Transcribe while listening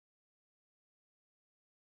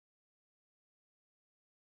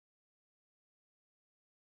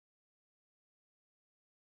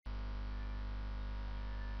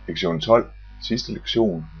lektion 12, sidste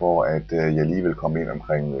lektion, hvor jeg lige vil komme ind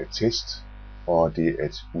omkring test og det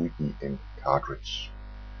at udgive en cartridge.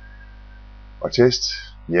 Og test,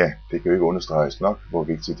 ja, det kan jo ikke understreges nok, hvor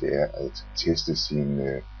vigtigt det er at teste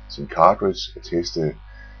sin cartridge, at teste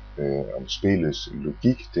om spillets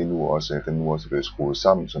logik, den nu også er blevet skruet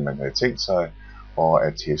sammen, som man havde tænkt sig, og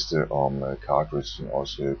at teste om cartridgen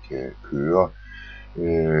også kan køre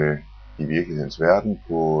i virkelighedens verden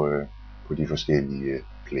på de forskellige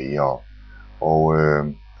playere. Og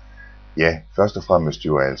ja, først og fremmest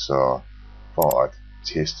jo altså for at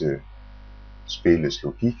teste spillets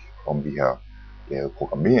logik, om vi har lavet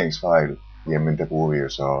programmeringsfejl, jamen der bruger vi jo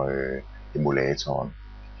så emulatoren.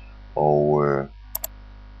 Og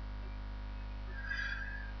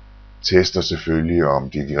tester selvfølgelig om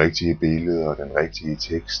det er de rigtige billeder og den rigtige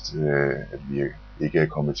tekst, at vi ikke er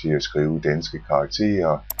kommet til at skrive danske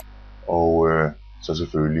karakterer, og så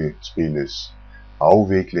selvfølgelig spillets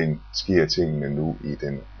afvikling, sker tingene nu i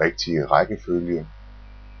den rigtige rækkefølge,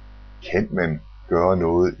 kan man gøre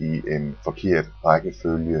noget i en forkert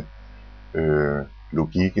rækkefølge,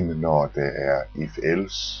 logikken når der er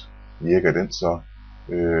if-else, virker den så,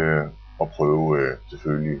 og prøve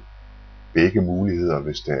selvfølgelig begge muligheder,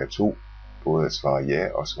 hvis der er to, både at svare ja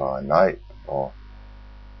og svare nej,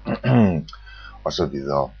 og så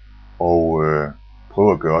videre. Og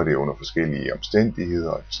prøve at gøre det under forskellige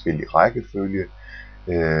omstændigheder og forskellige rækkefølge,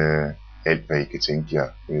 alt hvad I kan tænke jer,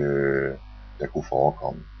 der kunne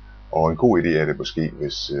forekomme. Og en god idé er det måske,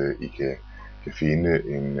 hvis I kan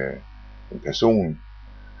finde en person,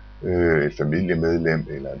 et familiemedlem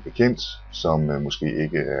eller en bekendt, som måske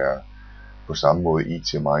ikke er på samme måde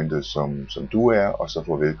IT-minded som du er, og så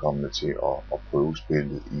få vedkommende til at prøve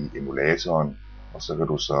spillet i emulatoren, og så kan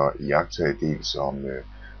du så iagttage dels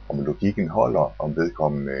om logikken holder, om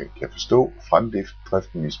vedkommende kan forstå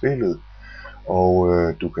fremdriften i spillet, og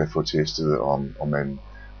du kan få testet om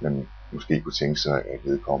man måske kunne tænke sig, at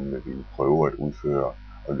vedkommende ville prøve at udføre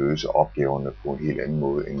og løse opgaverne på en helt anden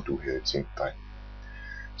måde, end du havde tænkt dig.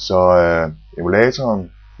 Så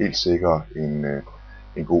emulatoren helt sikkert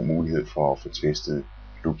en god mulighed for at få testet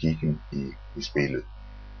logikken i spillet.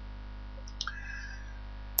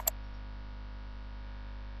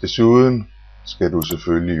 Desuden skal du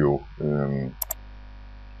selvfølgelig jo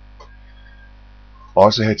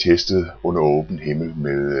også have testet under åben himmel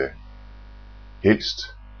med helst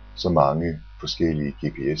så mange forskellige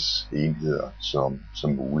GPS-enheder som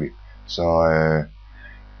muligt. Så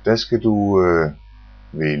der skal du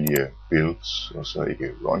vælge builds, og så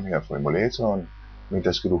ikke run her for emulatoren, men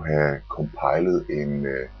der skal du have compilet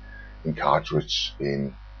en cartridge,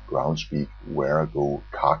 en groundspeak Urwigo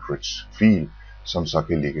cartridge fil, som så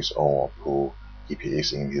kan lægges over på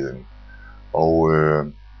GPS-enheden. Og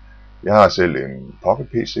jeg har selv en Pocket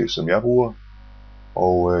PC, som jeg bruger,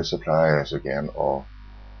 og så plejer jeg så gerne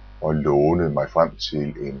at låne mig frem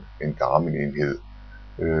til en Garmin-enhed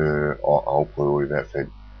og afprøve i hvert fald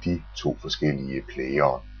de to forskellige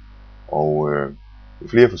playere. Og jo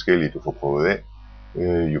flere forskellige du får prøvet af,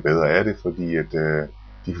 jo bedre er det, fordi at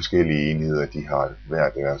de forskellige enheder, de har hver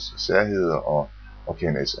deres særheder og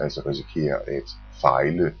kan altså risikere at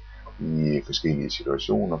fejle i forskellige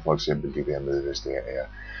situationer. For eksempel det der med, hvis der er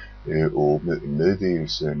åbnet en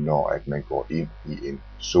meddelelse, når at man går ind i en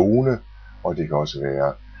zone, og det kan også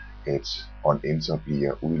være, at on-enter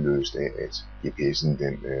bliver udløst af, at GPS'en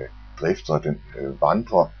den drifter, den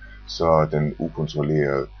vandrer, så den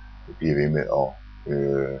ukontrolleret bliver ved med at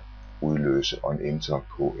udløse on-enter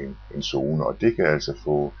på en zone, og det kan altså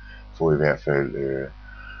få i hvert fald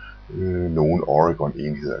nogle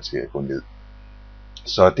Oregon-enheder til at gå ned.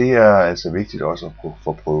 Så det er altså vigtigt også at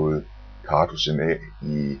få prøvet cartridgen af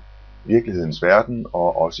i virkelighedens verden,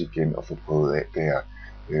 og også igen at få prøvet af der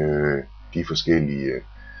de forskellige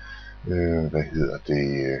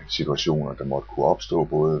situationer, der måtte kunne opstå,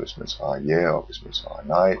 både hvis man svarer ja og hvis man svarer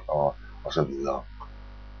nej, og så videre.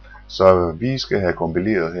 Så vi skal have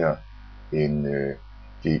kompileret her en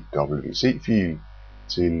udgivelse-fil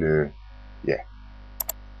til,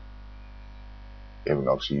 jeg vil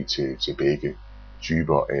nok sige til begge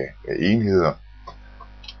typer af enheder.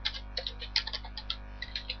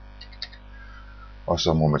 Og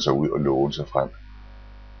så må man så ud og låne sig frem.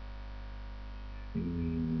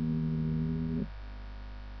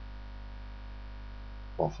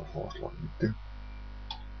 Hvorfor foreslår den det?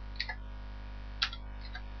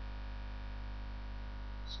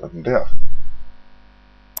 Sådan der.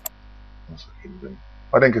 Og så den.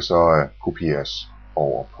 Og den kan så kopieres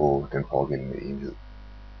over på den pågældende enhed.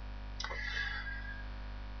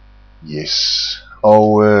 Yes.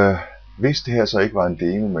 Og hvis det her så ikke var en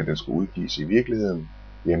demo, men den skulle udgives i virkeligheden,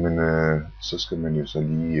 jamen så skal man jo så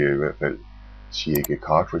lige i hvert fald tjekke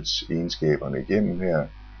cartridge-egenskaberne igennem her,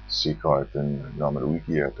 sikre at den, når man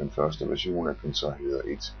udgiver den første version, at den så hedder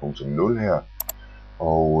 1.0 her,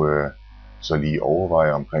 og så lige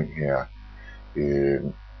overveje omkring her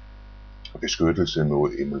beskyttelse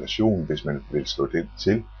mod emulation, hvis man vil slå den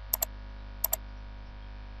til.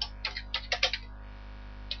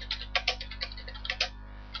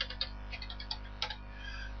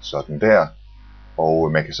 Sådan der.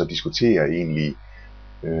 Og man kan så diskutere egentlig,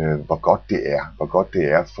 hvor godt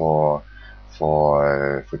det er for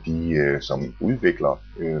de som udvikler,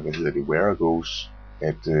 Urwigos,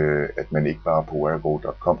 at man ikke bare på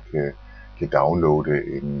urwigo.com kan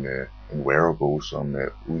downloade en Urwigo, som er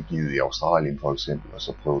udgivet i Australien for eksempel, og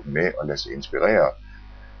så prøve den af og lade sig inspirere,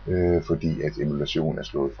 fordi at emulation er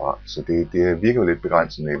slået fra. Så det virker jo lidt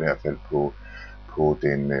begrænsende i hvert fald på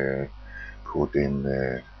den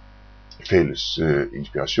fælles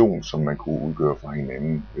inspiration, som man kunne udgøre fra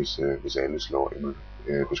hinanden, hvis alle slår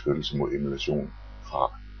beskyttelse mod emulation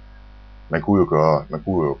fra. Man kunne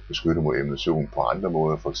jo beskytte mod emulation på andre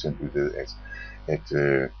måder, for eksempel ved at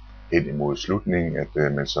hen imod slutningen, at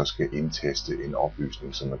man så skal indtaste en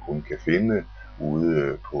oplysning, som man kun kan finde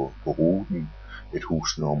ude på ruten, et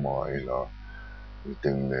husnummer eller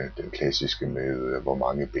den klassiske med hvor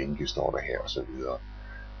mange bænke står der her osv.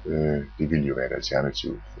 Det ville jo være et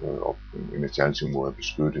alternativ, en alternativ måde at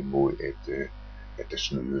beskytte mod, at der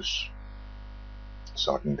snydes.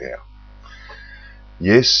 Sådan der.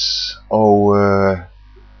 Yes, og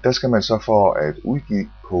der skal man så for at udgive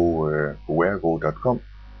på urwigo.com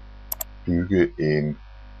bygge en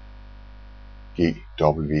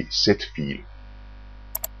gwz-fil.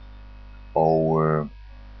 Og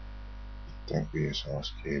den vil jeg så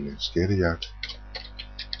også kalde skattejagt.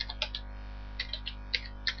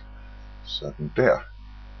 Sådan der.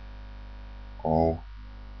 Og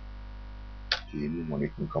må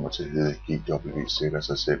ikke den kommer til at hedde gwz af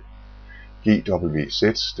sig selv. GWZ,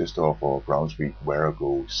 det står for Groundspeak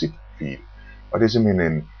Urwigo zip fil. Og det er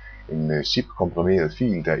simpelthen en zip komprimeret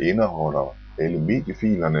fil, der indeholder alle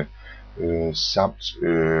mediefilerne samt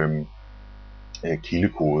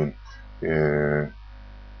kildekoden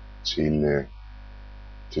til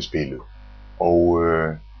spillet. Og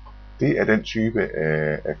det er den type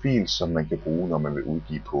af fil, som man kan bruge, når man vil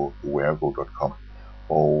udgive på urwigo.com.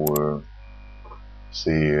 Og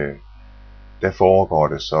der foregår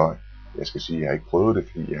det så, jeg skal sige, at jeg har ikke prøvet det,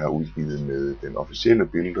 fordi jeg har udgivet med den officielle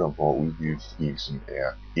builder, hvor udgivelsen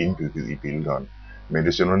er indbygget i builderen. Men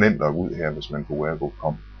det ser nu nemt nok ud her, hvis man på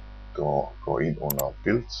urwigo.com går ind under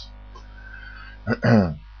build.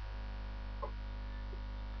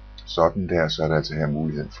 Sådan der, så er der altså her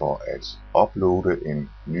muligheden for at uploade en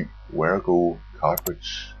ny Urwigo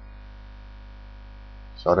cartridge.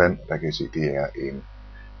 Sådan, der kan I se, det er en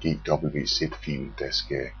gwz-fil, der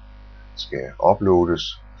skal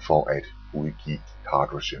uploades for at udgive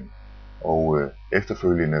cartridgen. Og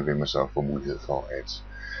efterfølgende vil man så få mulighed for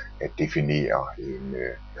at definere en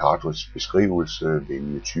cartridge beskrivelse,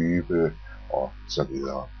 vælge type og så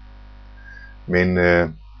videre. Men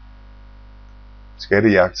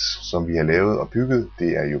skattejagt, som vi har lavet og bygget,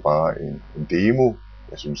 det er jo bare en demo.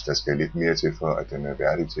 Jeg synes, der skal lidt mere til, for at den er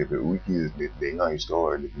værdig til at blive udgivet. Lidt længere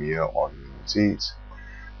historie, lidt mere originalitet.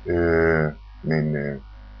 Men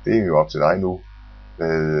det er jo op til dig nu,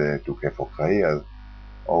 hvad du kan få kreeret.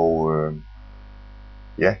 Og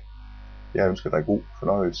ja, jeg ønsker dig god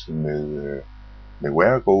fornøjelse med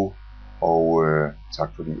Urwigo. Og tak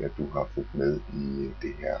fordi, at du har fulgt med i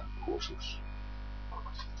det her kursus.